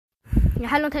Ja,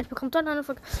 hallo und herzlich willkommen zu einer neuen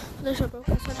Folge von der Shop.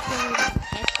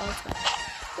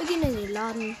 Wir gehen in den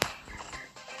Laden.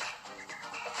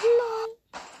 Lol.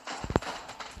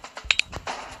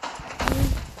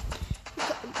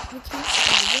 Wir kriegen ein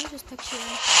gewöhnliches Päckchen.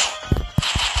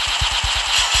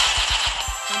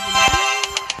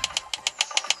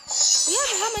 Ja,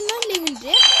 wir haben einen neuen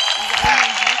legendär.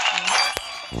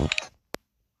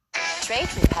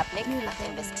 Trade Republic macht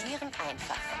Investieren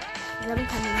einfach.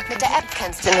 Mit der App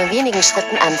kannst du in nur wenigen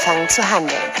Schritten anfangen zu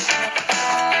handeln.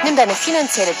 Nimm deine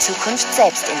finanzielle Zukunft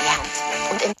selbst in die Hand.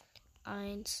 Und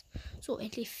Eins. So,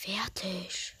 endlich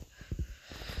fertig.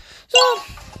 So.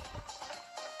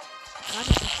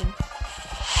 Gerade schon.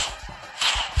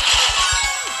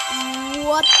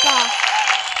 What the?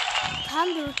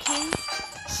 Thunder King?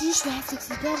 Tschüss, wie heftig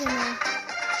sieht der denn aus?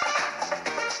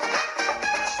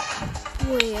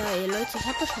 Oh ja, ey, Leute, ich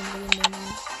hab das schon legendär.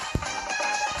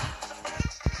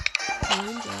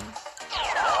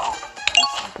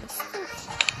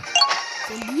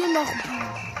 Wenn wir noch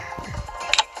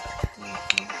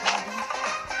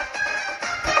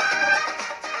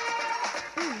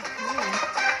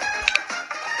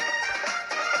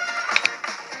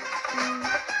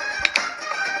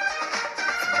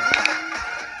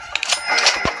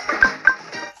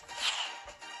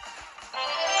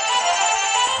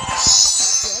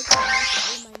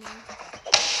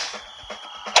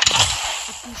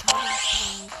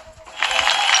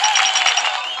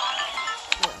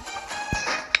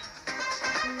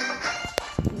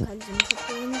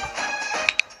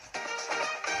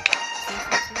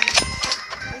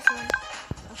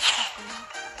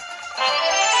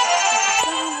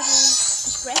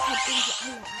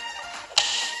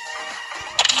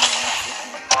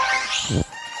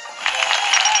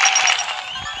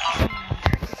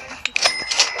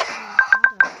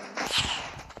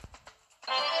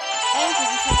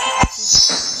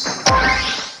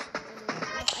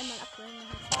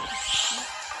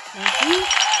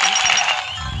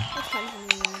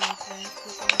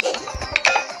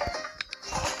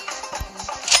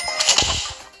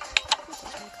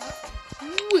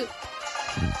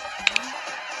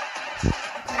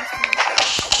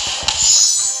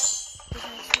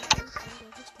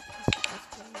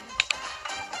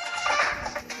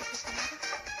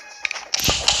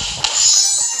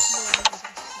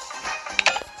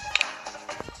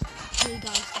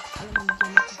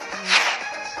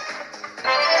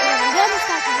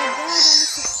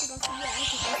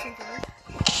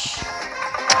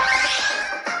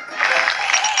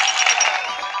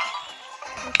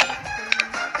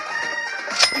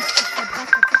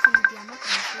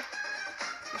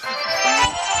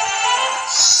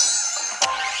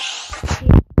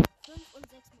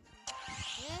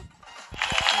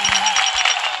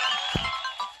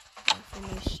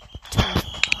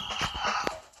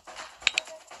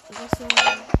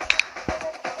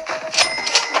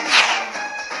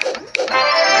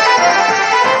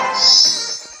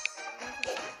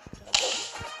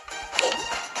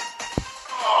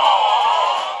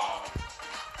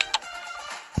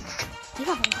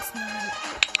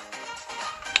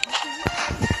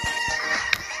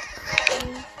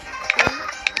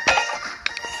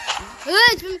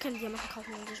ich will mir keine Diamanten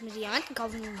kaufen, wenn ich mir Diamanten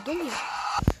kaufen, bin ich dumm hier.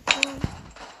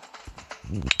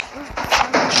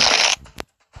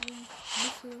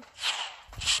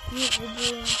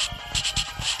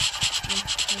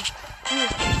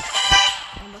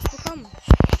 Was bekommen?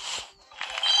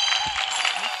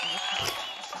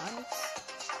 Gar nichts.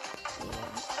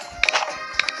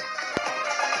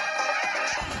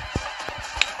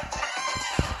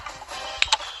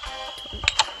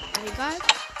 Egal.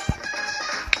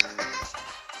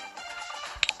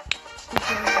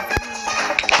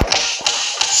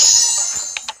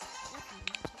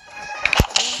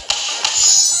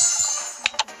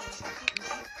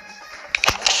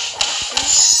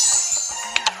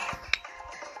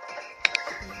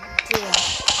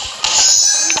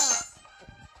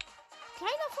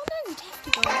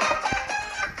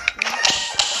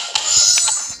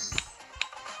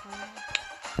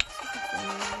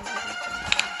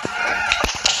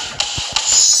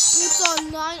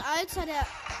 Nein, Alter, der.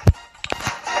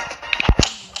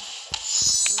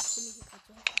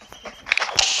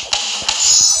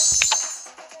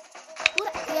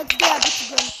 Oder jetzt der,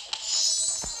 bitte.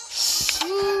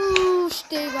 Tschüss,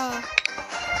 Digga.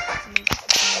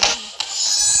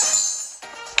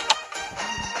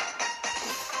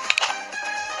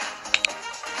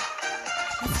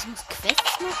 Ich muss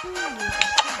Quests machen?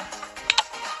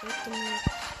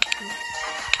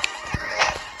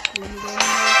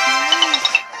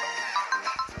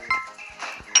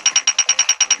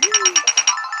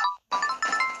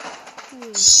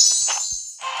 Cool.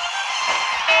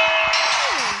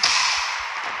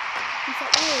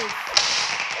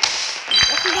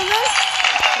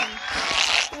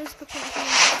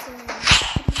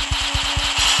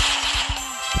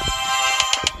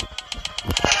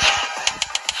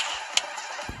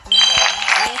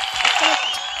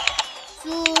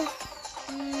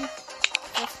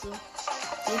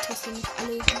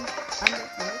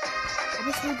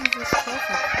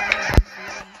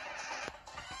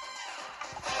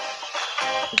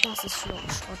 Das ist Schrott.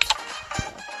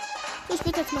 So, ich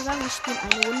würde jetzt mal sagen, wir spielen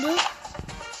eine Runde.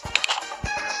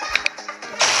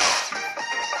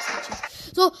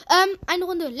 So, eine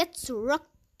Runde. Let's rock.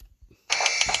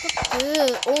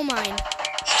 Oh mein.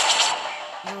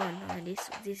 Oh nein,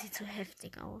 die sieht so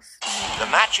heftig aus. The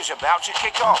match is about to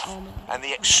kick off, and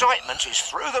the excitement is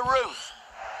through the roof.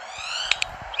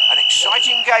 An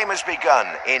exciting game has begun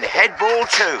in Headball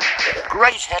 2.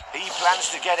 Great head. He plans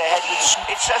to get ahead with...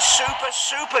 It's a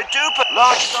super duper.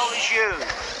 Large goal is used.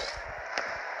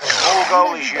 Small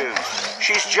goal is used.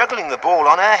 She's juggling the ball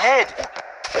on her head.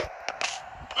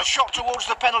 A shot towards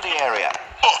the penalty area.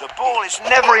 The ball is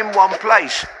never in one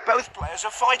place. Both players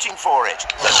are fighting for it.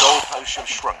 The goalposts have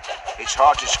shrunk. It's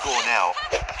hard to score now.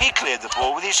 He cleared the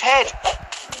ball with his head.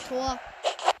 Tor.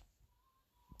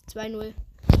 2-0.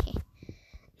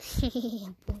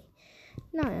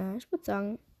 Naja, ich würde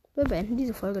sagen, wir beenden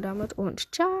diese Folge damit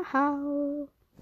und ciao.